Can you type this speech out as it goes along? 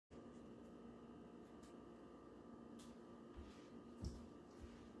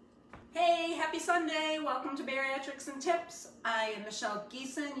Happy Sunday. Welcome to Bariatrics and Tips. I am Michelle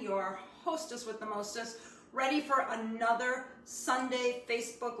Geeson, your hostess with the mostest, ready for another Sunday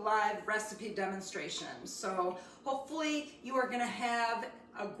Facebook Live recipe demonstration. So hopefully you are going to have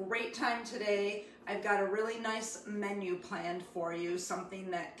a great time today. I've got a really nice menu planned for you, something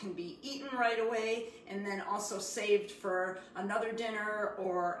that can be eaten right away and then also saved for another dinner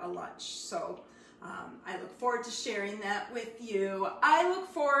or a lunch. So I look forward to sharing that with you. I look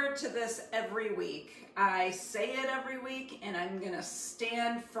forward to this every week. I say it every week and I'm gonna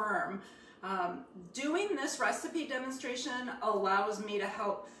stand firm. Doing this recipe demonstration allows me to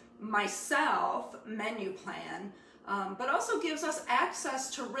help myself menu plan, but also gives us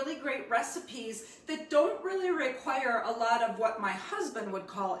access to really great recipes that don't really require a lot of what my husband would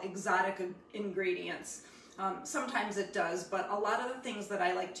call exotic ingredients. Sometimes it does, but a lot of the things that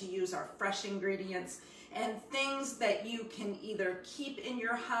I like to use are fresh ingredients and things that you can either keep in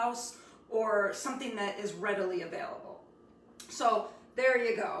your house or something that is readily available. So there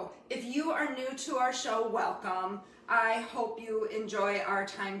you go. If you are new to our show, welcome. I hope you enjoy our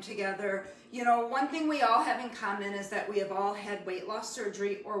time together. You know, one thing we all have in common is that we have all had weight loss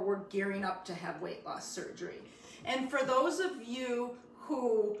surgery or we're gearing up to have weight loss surgery. And for those of you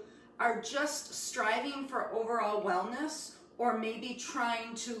who are just striving for overall wellness or maybe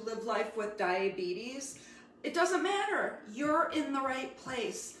trying to live life with diabetes, it doesn't matter. You're in the right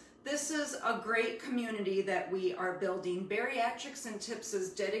place. This is a great community that we are building. Bariatrics and Tips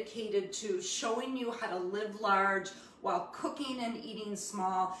is dedicated to showing you how to live large while cooking and eating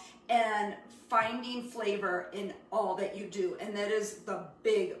small and finding flavor in all that you do. And that is the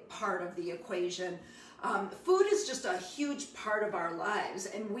big part of the equation. Food is just a huge part of our lives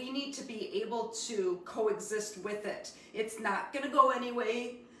and we need to be able to coexist with it. It's not gonna go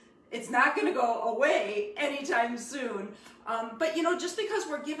anyway. It's not gonna go away anytime soon. But you know, just because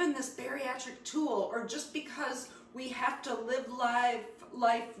we're given this bariatric tool or just because we have to live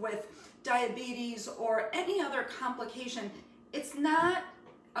life with diabetes or any other complication, it's not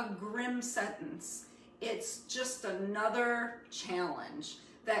a grim sentence. It's just another challenge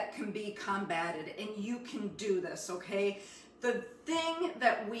that can be combated, and you can do this, okay? The thing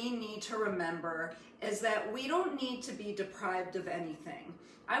that we need to remember is that we don't need to be deprived of anything.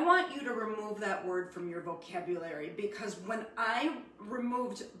 I want you to remove that word from your vocabulary, because when I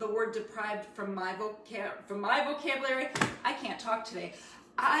removed the word deprived from my vocabulary, I can't talk today.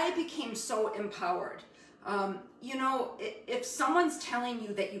 I became so empowered. You know, if someone's telling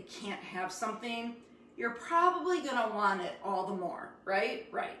you that you can't have something, you're probably gonna want it all the more, right?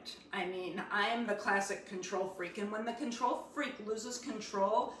 Right. I mean, I'm the classic control freak, and when the control freak loses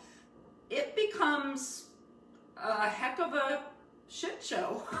control, it becomes a heck of a shit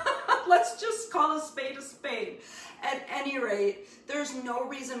show. Let's just call a spade a spade. At any rate, there's no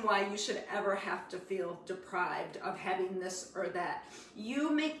reason why you should ever have to feel deprived of having this or that. You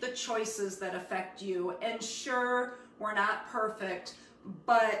make the choices that affect you, and sure, we're not perfect,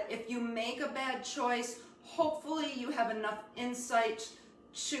 but if you make a bad choice, hopefully you have enough insight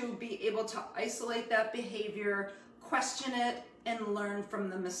to be able to isolate that behavior, question it, and learn from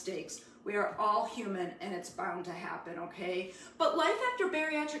the mistakes. We are all human and it's bound to happen, okay? But life after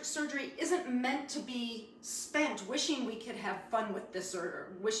bariatric surgery isn't meant to be spent wishing we could have fun with this or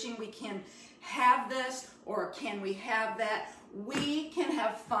wishing we can have this or can we have that. We can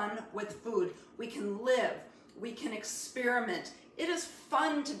have fun with food. We can live. We can experiment. It is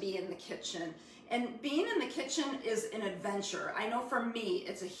fun to be in the kitchen, and being in the kitchen is an adventure. I know for me,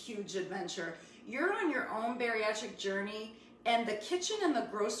 it's a huge adventure. You're on your own bariatric journey, and the kitchen and the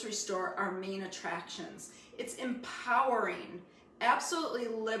grocery store are main attractions. It's empowering, absolutely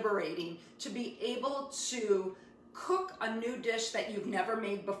liberating to be able to cook a new dish that you've never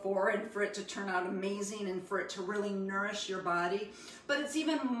made before and for it to turn out amazing and for it to really nourish your body. But it's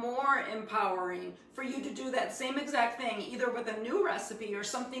even more empowering for you to do that same exact thing, either with a new recipe or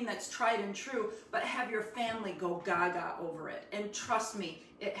something that's tried and true, but have your family go gaga over it. And trust me,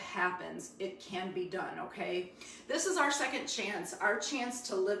 it happens. It can be done, okay? This is our second chance, our chance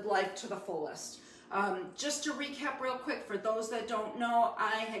to live life to the fullest. Just to recap real quick, for those that don't know,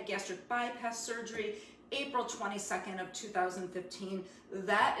 I had gastric bypass surgery April 22nd of 2015.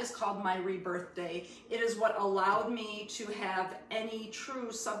 That is called my rebirth day. It is what allowed me to have any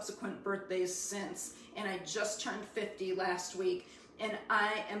true subsequent birthdays since. And I just turned 50 last week and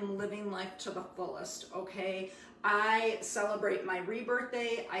I am living life to the fullest, okay? I celebrate my rebirth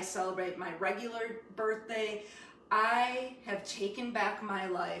day. I celebrate my regular birthday. I have taken back my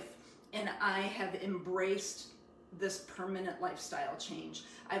life and I have embraced this permanent lifestyle change.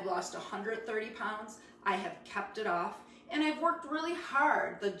 I've lost 130 pounds. I have kept it off, and I've worked really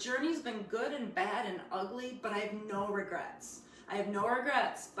hard. The journey's been good and bad and ugly, but I have no regrets. I have no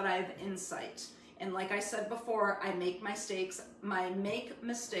regrets, but I have insight. And like I said before, I make mistakes,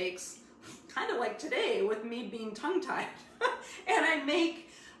 kind of like today with me being tongue-tied. And I make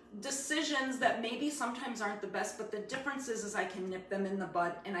decisions that maybe sometimes aren't the best, but the difference is I can nip them in the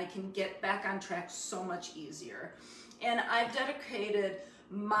bud and I can get back on track so much easier. And I've dedicated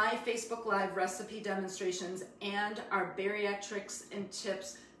my Facebook Live recipe demonstrations and our Bariatrics and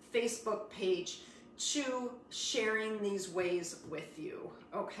Tips Facebook page to sharing these ways with you,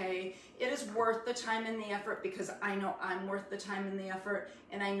 okay? It is worth the time and the effort because I know I'm worth the time and the effort,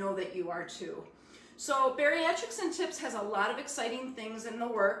 and I know that you are too. So Bariatrics and Tips has a lot of exciting things in the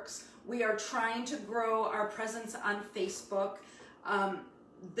works. We are trying to grow our presence on Facebook.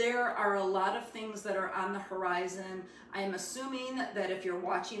 There are a lot of things that are on the horizon. I am assuming that if you're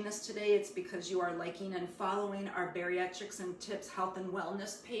watching this today, it's because you are liking and following our Bariatrics and Tips Health and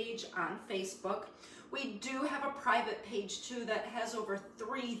Wellness page on Facebook. We do have a private page too that has over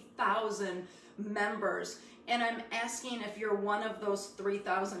 3,000 members. And I'm asking if you're one of those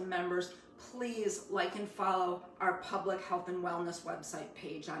 3,000 members, please like and follow our public health and wellness website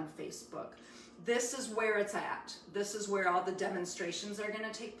page on Facebook. This is where it's at. This is where all the demonstrations are going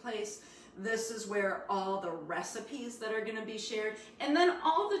to take place. This is where all the recipes that are going to be shared, and then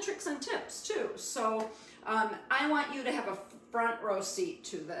all the tricks and tips too. So I want you to have a front row seat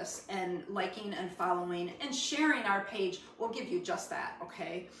to this, and liking and following and sharing our page will give you just that,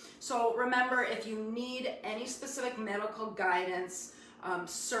 okay? So remember, if you need any specific medical guidance,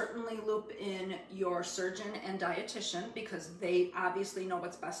 certainly loop in your surgeon and dietitian because they obviously know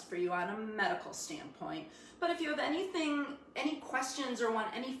what's best for you on a medical standpoint. But if you have any questions or want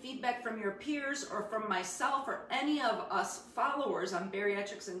any feedback from your peers or from myself or any of us followers on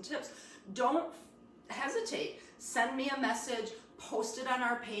Bariatrics and Tips, don't hesitate. Send me a message, post it on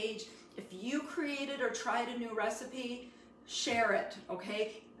our page. If you created or tried a new recipe, share it,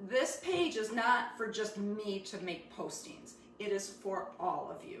 okay? This page is not for just me to make postings. It is for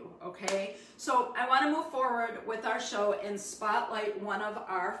all of you, okay? So I want to move forward with our show and spotlight one of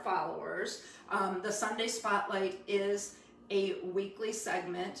our followers. The Sunday Spotlight is a weekly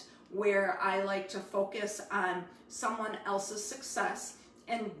segment where I like to focus on someone else's success.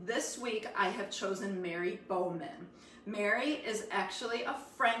 And this week I have chosen Mary Bowman. Mary is actually a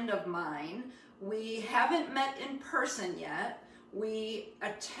friend of mine. We haven't met in person yet. We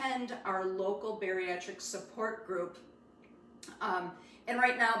attend our local bariatric support group. And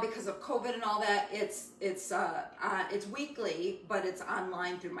right now, because of COVID and all that, it's weekly, but it's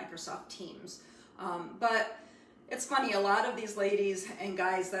online through Microsoft Teams. But it's funny, a lot of these ladies and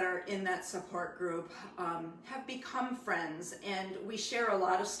guys that are in that support group have become friends, and we share a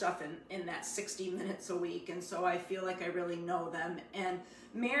lot of stuff in that 60 minutes a week, and so I feel like I really know them. And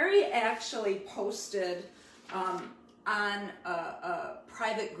Mary actually posted on a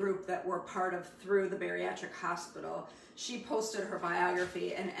private group that we're part of through the Bariatric Hospital. She posted her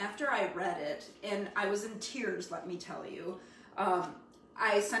biography, and after I read it, and I was in tears, let me tell you,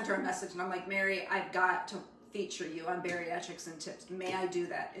 I sent her a message and I'm like, Mary, I've got to feature you on Bariatrics and Tips. May I do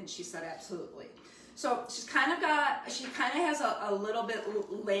that? And she said, absolutely. So she kind of has a little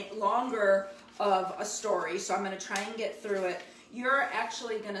bit longer of a story, so I'm going to try and get through it. You're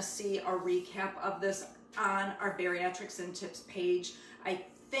actually going to see a recap of this on our Bariatrics and Tips page. I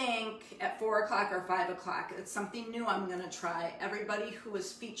think at 4 o'clock or 5 o'clock. It's something new I'm going to try. Everybody who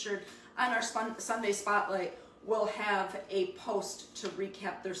is featured on our Sunday Spotlight will have a post to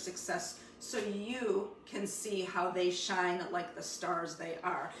recap their success so you can see how they shine like the stars they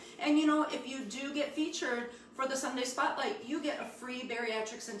are. And you know, if you do get featured for the Sunday Spotlight, you get a free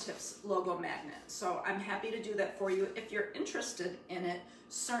Bariatrics and Tips logo magnet. So I'm happy to do that for you. If you're interested in it,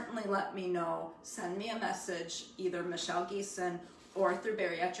 certainly let me know. Send me a message, either Michelle Geeson or through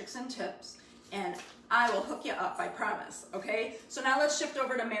Bariatrics and Tips, and I will hook you up, I promise, okay? So now let's shift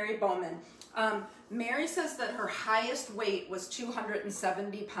over to Mary Bowman. Mary says that her highest weight was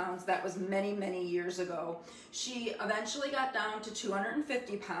 270 pounds. That was many, many years ago. She eventually got down to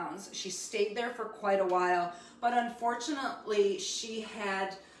 250 pounds. She stayed there for quite a while, but unfortunately she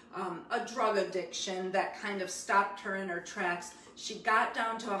had a drug addiction that kind of stopped her in her tracks. She got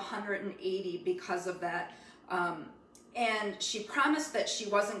down to 180 because of that. And she promised that she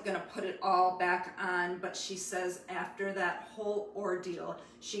wasn't going to put it all back on, but she says after that whole ordeal,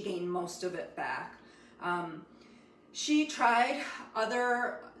 she gained most of it back. She tried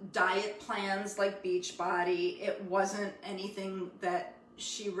other diet plans like Beachbody. It wasn't anything that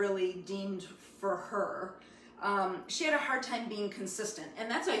she really deemed for her. She had a hard time being consistent, and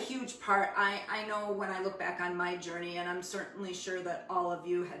that's a huge part. I know when I look back on my journey, and I'm certainly sure that all of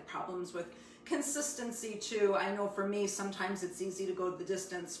you had problems with consistency too. I know for me, sometimes it's easy to go the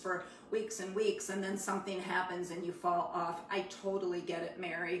distance for weeks and weeks, and then something happens and you fall off. I totally get it,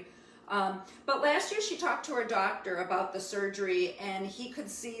 Mary. But last year she talked to her doctor about the surgery, and he could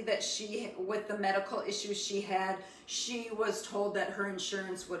see that she, with the medical issues she had, she was told that her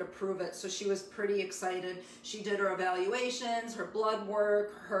insurance would approve it. So she was pretty excited. She did her evaluations, her blood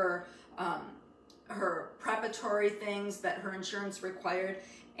work, her preparatory things that her insurance required.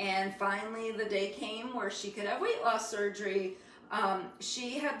 And finally the day came where she could have weight loss surgery.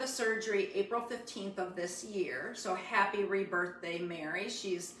 She had the surgery April 15th of this year. So happy rebirthday, Mary.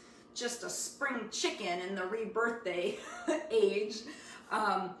 She's just a spring chicken in the rebirthday age.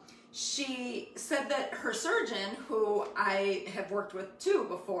 She said that her surgeon, who I have worked with too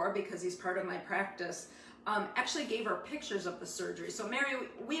before because he's part of my practice, actually gave her pictures of the surgery. So Mary,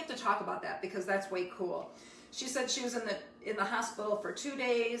 we have to talk about that because that's way cool. She said she was in the hospital for 2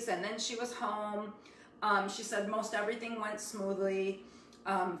 days, and then she was home. She said most everything went smoothly.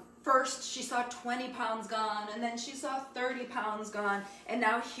 First, she saw 20 pounds gone, and then she saw 30 pounds gone, and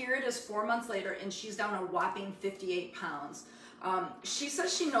now here it is 4 months later, and she's down a whopping 58 pounds. She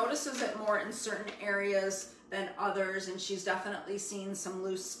says she notices it more in certain areas than others, and she's definitely seen some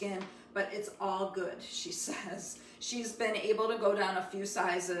loose skin, but it's all good, she says. She's been able to go down a few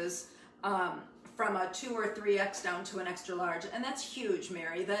sizes, from a 2 or 3X down to an extra large, and that's huge,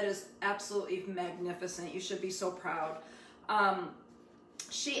 Mary. That is absolutely magnificent. You should be so proud.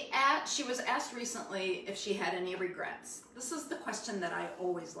 She was asked recently if she had any regrets. This is the question that I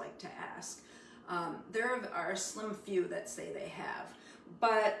always like to ask. There are a slim few that say they have,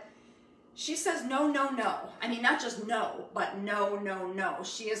 but she says no, no, no. I mean, not just no, but no, no, no.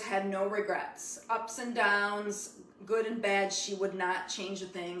 She has had no regrets. Ups and downs, good and bad, she would not change a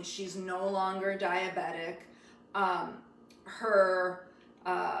thing. She's no longer diabetic. Her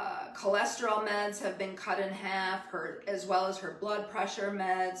cholesterol meds have been cut in half, as well as her blood pressure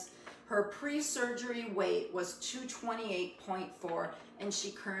meds. Her pre-surgery weight was 228.4, and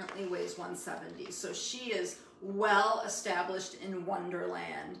she currently weighs 170. So she is well established in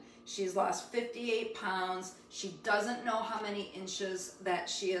Wonderland. She's lost 58 pounds. She doesn't know how many inches that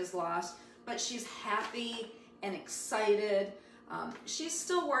she has lost, but she's happy and excited. She's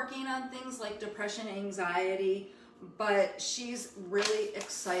still working on things like depression, anxiety, but she's really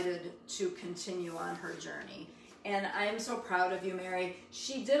excited to continue on her journey. And I'm so proud of you, Mary.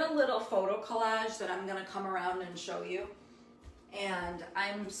 She did a little photo collage that I'm gonna come around and show you. And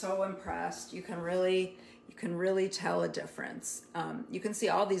I'm so impressed. You can really tell a difference. You can see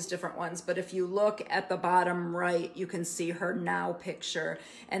all these different ones, but if you look at the bottom right, you can see her now picture.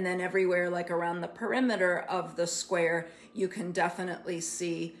 And then everywhere, like around the perimeter of the square, you can definitely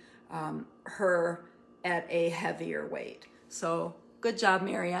see her at a heavier weight. So good job,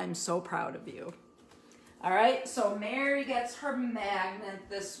 Mary. I'm so proud of you. All right, so Mary gets her magnet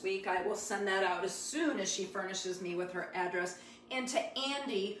this week. I will send that out as soon as she furnishes me with her address. And to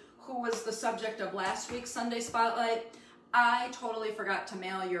Andy, who was the subject of last week's Sunday Spotlight, I totally forgot to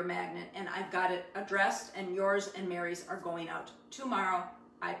mail your magnet, and I've got it addressed, and yours and Mary's are going out tomorrow.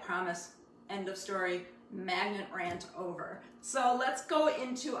 I promise. End of story. Magnet rant over. So let's go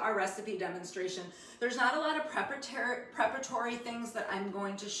into our recipe demonstration. There's not a lot of preparatory things that I'm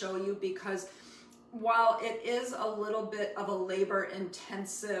going to show you because while it is a little bit of a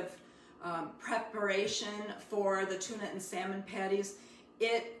labor-intensive preparation for the tuna and salmon patties,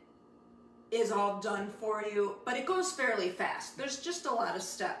 it is all done for you, but it goes fairly fast. There's just a lot of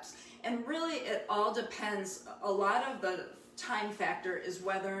steps, and really it all depends. A lot of the time factor is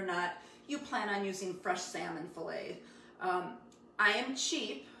whether or not you plan on using fresh salmon fillet. I am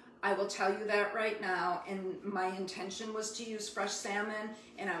cheap, I will tell you that right now, and my intention was to use fresh salmon,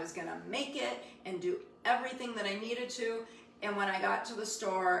 and I was gonna make it and do everything that I needed to, and when I got to the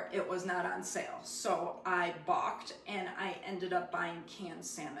store, it was not on sale. So I balked, and I ended up buying canned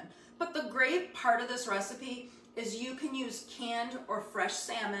salmon. But the great part of this recipe is you can use canned or fresh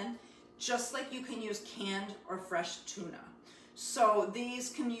salmon, just like you can use canned or fresh tuna. So these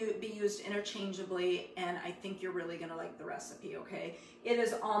can be used interchangeably, and I think you're really gonna like the recipe, okay? It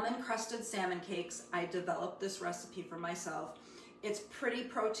is almond crusted salmon cakes. I developed this recipe for myself. It's pretty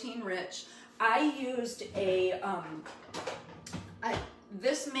protein rich. I used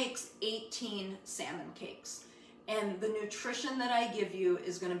this makes 18 salmon cakes. And the nutrition that I give you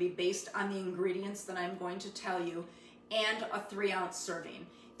is gonna be based on the ingredients that I'm going to tell you, and a 3-ounce serving.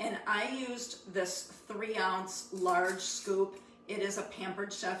 And I used this 3-ounce large scoop. It is a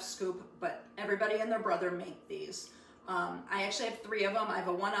Pampered Chef scoop, but everybody and their brother make these. I actually have 3 of them. I have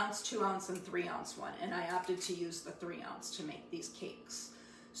a 1 ounce, 2 ounce, and 3 ounce one, and I opted to use the 3 ounce to make these cakes.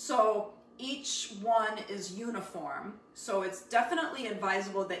 So each one is uniform, so it's definitely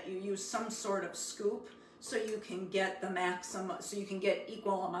advisable that you use some sort of scoop so you can get the maximum, so you can get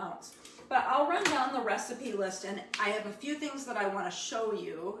equal amounts. But I'll run down the recipe list, and I have a few things that I want to show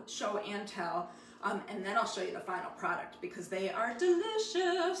and tell, and then I'll show you the final product because they are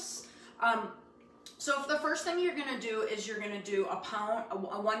delicious. So the first thing you're going to do is you're going to do a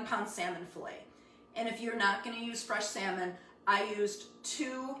 1 pound salmon fillet. And if you're not going to use fresh salmon, I used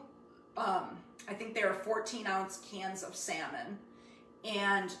 2, I think they are 14 ounce cans of salmon.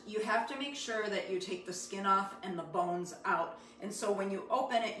 And you have to make sure that you take the skin off and the bones out. And so when you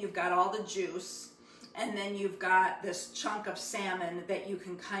open it, you've got all the juice, and then you've got this chunk of salmon that you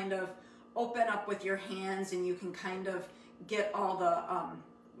can kind of open up with your hands, and you can kind of get all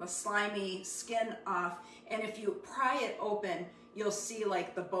the slimy skin off. And if you pry it open, you'll see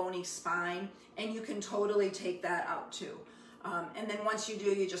like the bony spine, and you can totally take that out too. And then once you do,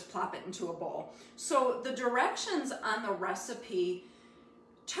 you just plop it into a bowl. So the directions on the recipe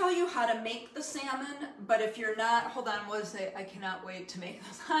tell you how to make the salmon, but if you're not, hold on, what is it? I cannot wait to make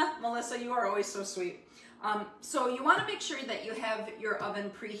this. Melissa, you are always so sweet. So you want to make sure that you have your oven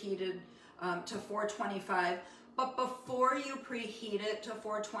preheated to 425, but before you preheat it to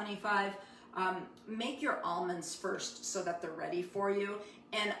 425, make your almonds first so that they're ready for you.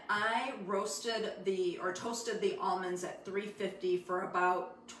 And I toasted the almonds at 350 for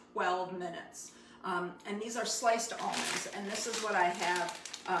about 12 minutes. And these are sliced almonds, and this is what I have,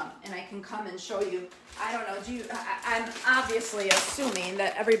 and I can come and show you. I don't know, I'm obviously assuming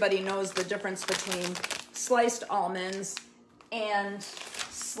that everybody knows the difference between sliced almonds and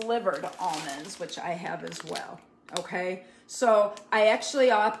slivered almonds, which I have as well, okay? So I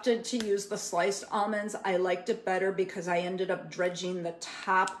actually opted to use the sliced almonds. I liked it better because I ended up dredging the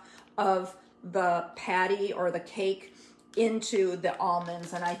top of the patty or the cake into the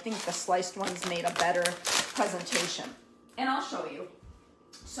almonds, and I think the sliced ones made a better presentation. And I'll show you.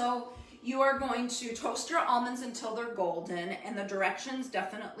 So you are going to toast your almonds until they're golden, and the directions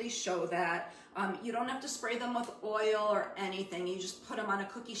definitely show that. You don't have to spray them with oil or anything. You just put them on a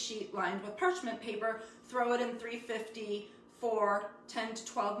cookie sheet lined with parchment paper, throw it in 350 for 10 to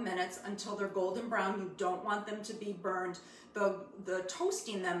 12 minutes until they're golden brown. You don't want them to be burned. The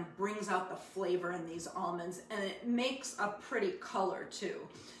toasting them brings out the flavor in these almonds, and it makes a pretty color too.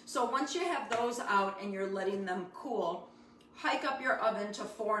 So once you have those out and you're letting them cool, hike up your oven to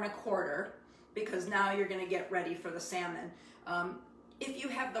 4 1/4 because now you're going to get ready for the salmon. If you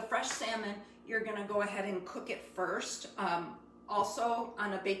have the fresh salmon, you're going to go ahead and cook it first, also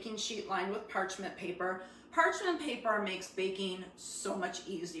on a baking sheet lined with parchment paper. Parchment paper makes baking so much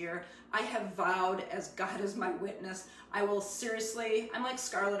easier. I have vowed, as God is my witness, I will seriously, I'm like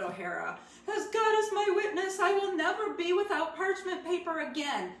Scarlett O'Hara, as God is my witness, I will never be without parchment paper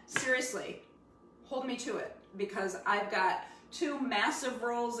again. Seriously, hold me to it, because I've got 2 massive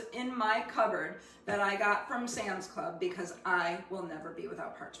rolls in my cupboard that I got from Sam's Club because I will never be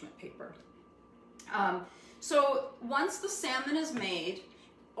without parchment paper. So once the salmon is made,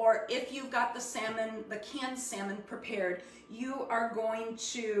 or if you've got the salmon, the canned salmon prepared, you are going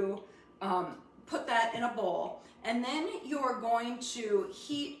to put that in a bowl, and then you're going to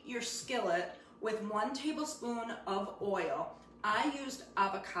heat your skillet with 1 tablespoon of oil. I used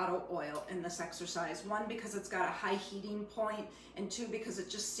avocado oil in this exercise, 1 because it's got a high heating point, and 2 because it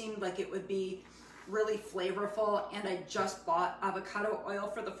just seemed like it would be really flavorful, and I just bought avocado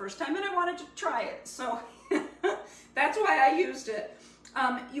oil for the first time and I wanted to try it, so that's why I used it.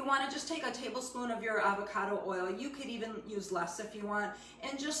 You want to just take a tablespoon of your avocado oil. You could even use less if you want,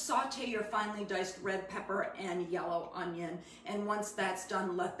 and just saute your finely diced red pepper and yellow onion. And once that's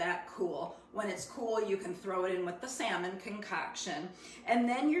done, let that cool. When it's cool, you can throw it in with the salmon concoction, and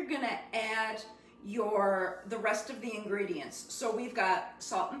then you're going to add the rest of the ingredients. So we've got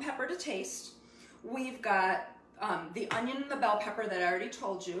salt and pepper to taste. We've got the onion and the bell pepper that I already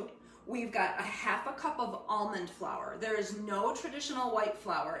told you. We've got a 1/2 cup of almond flour. There is no traditional white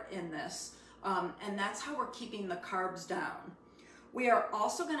flour in this, and that's how we're keeping the carbs down. We are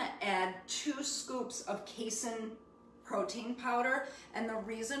also going to add 2 scoops of casein protein powder, and the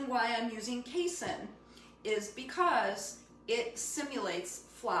reason why I'm using casein is because it simulates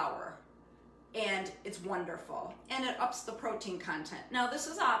flour, and it's wonderful, and it ups the protein content. Now this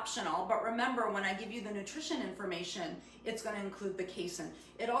is optional, but remember when I give you the nutrition information, it's going to include the casein.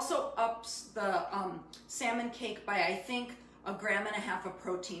 It also ups the salmon cake by, I think, 1.5 grams of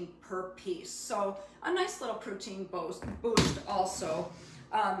protein per piece. So a nice little protein boost also.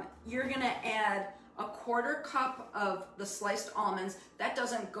 You're gonna add a 1/4 cup of the sliced almonds. That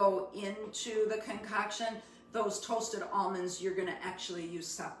doesn't go into the concoction. Those toasted almonds you're gonna actually use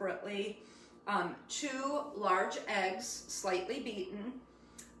separately. 2 large eggs, slightly beaten,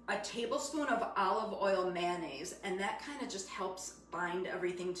 a tablespoon of olive oil mayonnaise, and that kind of just helps bind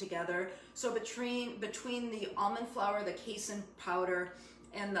everything together. So between the almond flour, the casein powder,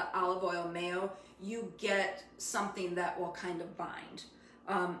 and the olive oil mayo, you get something that will kind of bind.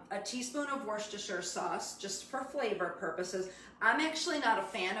 A teaspoon of Worcestershire sauce, just for flavor purposes. I'm actually not a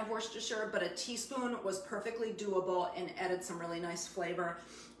fan of Worcestershire, but a teaspoon was perfectly doable and added some really nice flavor.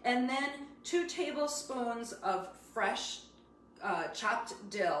 And then 2 tablespoons of fresh chopped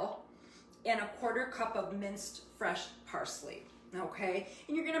dill and a 1/4 cup of minced fresh parsley. Okay,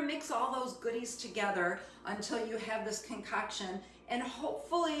 and you're gonna mix all those goodies together until you have this concoction, and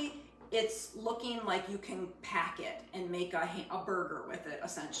hopefully it's looking like you can pack it and make a burger with it,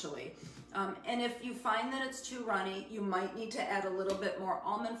 essentially. And if you find that it's too runny, you might need to add a little bit more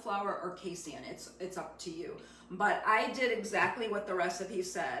almond flour or casein. It's up to you. But I did exactly what the recipe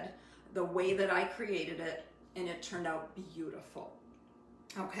said, the way that I created it, and it turned out beautiful.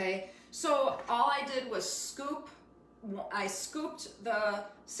 Okay, so all I did was I scooped the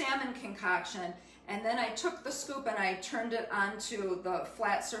salmon concoction, and then I took the scoop and I turned it onto the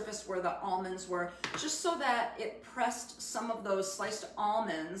flat surface where the almonds were, just so that it pressed some of those sliced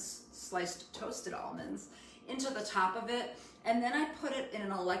toasted almonds, into the top of it. And then I put it in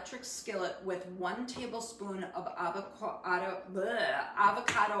an electric skillet with 1 tablespoon of avocado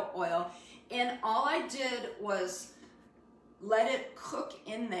oil. And all I did was let it cook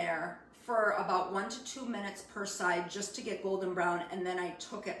in there for about 1 to 2 minutes per side, just to get golden brown. And then I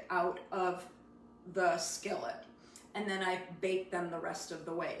took it out of the skillet, and then I baked them the rest of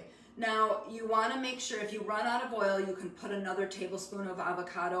the way. Now, you want to make sure if you run out of oil, you can put another tablespoon of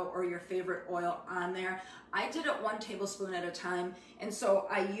avocado or your favorite oil on there. I did it 1 tablespoon at a time, and so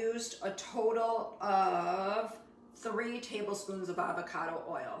I used a total of 3 tablespoons of avocado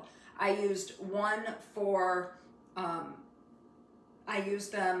oil. I used one for, I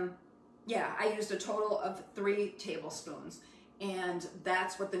used a total of 3 tablespoons, and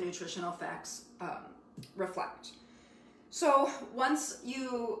that's what the nutritional facts reflect. So once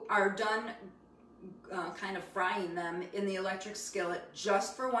you are done kind of frying them in the electric skillet,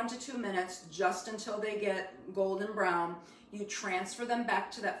 just for 1 to 2 minutes, just until they get golden brown, you transfer them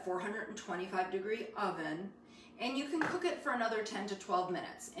back to that 425-degree oven, and you can cook it for another 10 to 12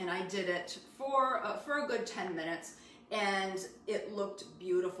 minutes. And I did it for a good 10 minutes, and it looked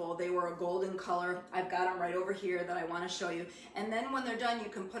beautiful. They were a golden color. I've got them right over here that I want to show you. And then when they're done, you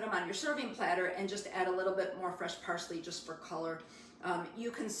can put them on your serving platter and just add a little bit more fresh parsley just for color.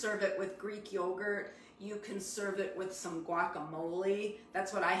 You can serve it with Greek yogurt. You can serve it with some guacamole.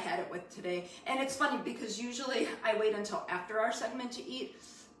 That's what I had it with today. And it's funny because usually I wait until after our segment to eat,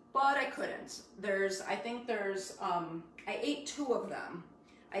 but I couldn't. I ate 2 of them.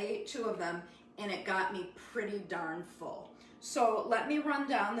 And it got me pretty darn full. So let me run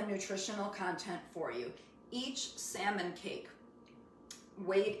down the nutritional content for you. Each salmon cake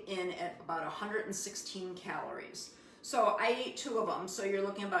weighed in at about 116 calories. So I ate 2 of them, so you're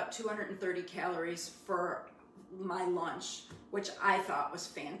looking at about 230 calories for my lunch, which I thought was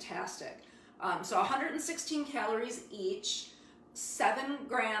fantastic. So 116 calories each, 7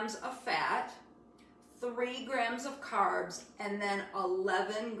 grams of fat, 3 grams of carbs, and then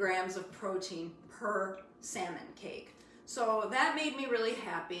 11 grams of protein per salmon cake. So that made me really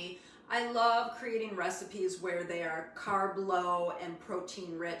happy. I love creating recipes where they are carb low and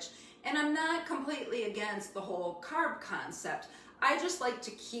protein rich, and I'm not completely against the whole carb concept. I just like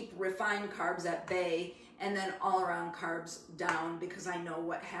to keep refined carbs at bay and then all around carbs down, because I know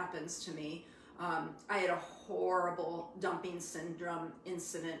what happens to me. I had a horrible dumping syndrome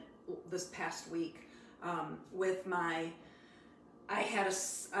incident this past week.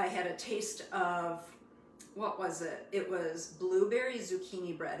 I had a taste of, what was it? It was blueberry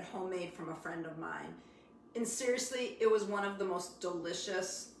zucchini bread, homemade from a friend of mine. And seriously, it was one of the most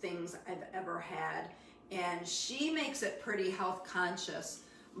delicious things I've ever had. And she makes it pretty health conscious,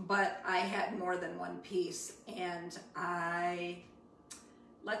 but I had more than 1 piece, and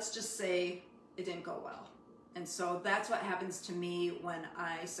let's just say it didn't go well. And so that's what happens to me when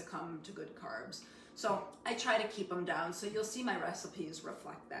I succumb to good carbs. So I try to keep them down, so you'll see my recipes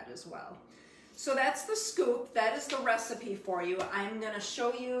reflect that as well. So that's the scoop. That is the recipe for you. I'm going to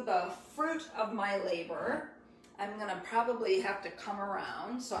show you the fruit of my labor. I'm going to probably have to come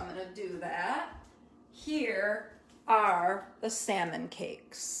around, so I'm going to do that. Here are the salmon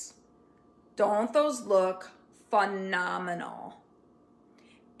cakes. Don't those look phenomenal?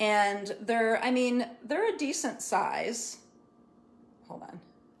 And they're a decent size. Hold on,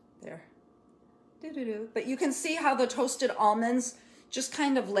 there. But you can see how the toasted almonds just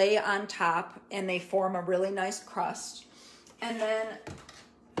kind of lay on top and they form a really nice crust. And then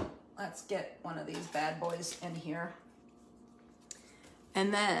let's get one of these bad boys in here.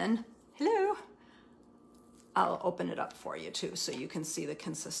 And then, hello, I'll open it up for you too so you can see the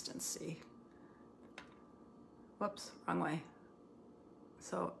consistency. Whoops, wrong way.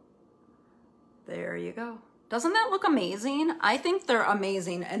 So there you go. Doesn't that look amazing? I think they're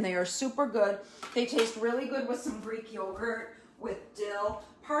amazing and they are super good. They taste really good with some Greek yogurt, with dill.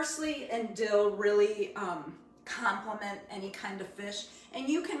 Parsley and dill really complement any kind of fish. And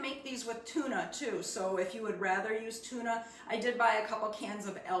you can make these with tuna too. So if you would rather use tuna, I did buy a couple cans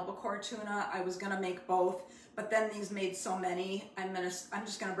of albacore tuna. I was gonna make both, but then these made so many, I'm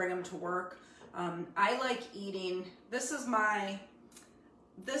just gonna bring them to work. I like eating, this is my,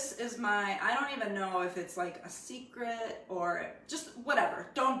 I don't even know if it's like a secret or just whatever,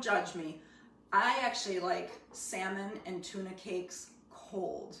 don't judge me. I actually like salmon and tuna cakes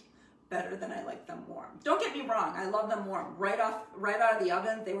cold better than I like them warm. Don't get me wrong, I love them warm. Right out of the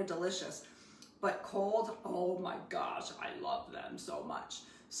oven, they were delicious. But cold, oh my gosh, I love them so much.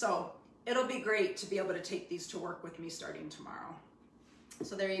 So it'll be great to be able to take these to work with me starting tomorrow.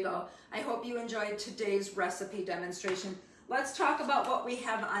 So there you go. I hope you enjoyed today's recipe demonstration. Let's talk about what we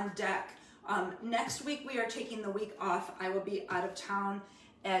have on deck. Next week, we are taking the week off. I will be out of town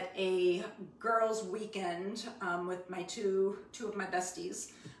at a girls' weekend with my two of my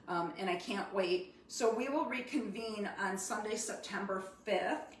besties, and I can't wait. So we will reconvene on Sunday, September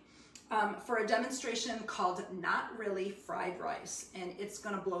 5th for a demonstration called Not Really Fried Rice, and it's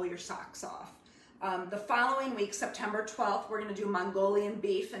gonna blow your socks off. The following week, September 12th, we're gonna do Mongolian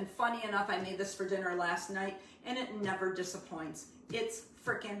beef, and funny enough, I made this for dinner last night, and it never disappoints. It's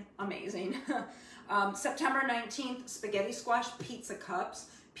freaking amazing. September 19th, spaghetti squash pizza cups.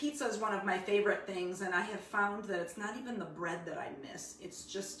 Pizza is one of my favorite things, and I have found that it's not even the bread that I miss. It's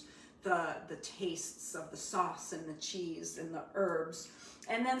just the tastes of the sauce and the cheese and the herbs.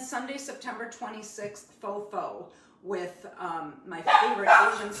 And then Sunday, September 26th, faux with my favorite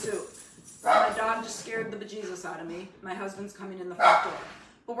Asian soup. My dog just scared the bejesus out of me. My husband's coming in the front door.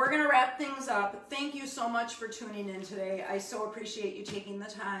 But we're gonna wrap things up. Thank you so much for tuning in today. I so appreciate you taking the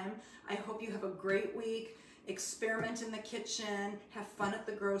time. I hope you have a great week. Experiment in the kitchen, have fun at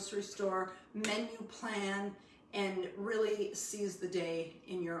the grocery store, menu plan, and really seize the day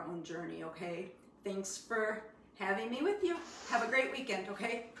in your own journey, okay? Thanks for having me with you. Have a great weekend,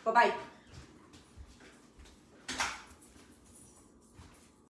 okay? Bye-bye.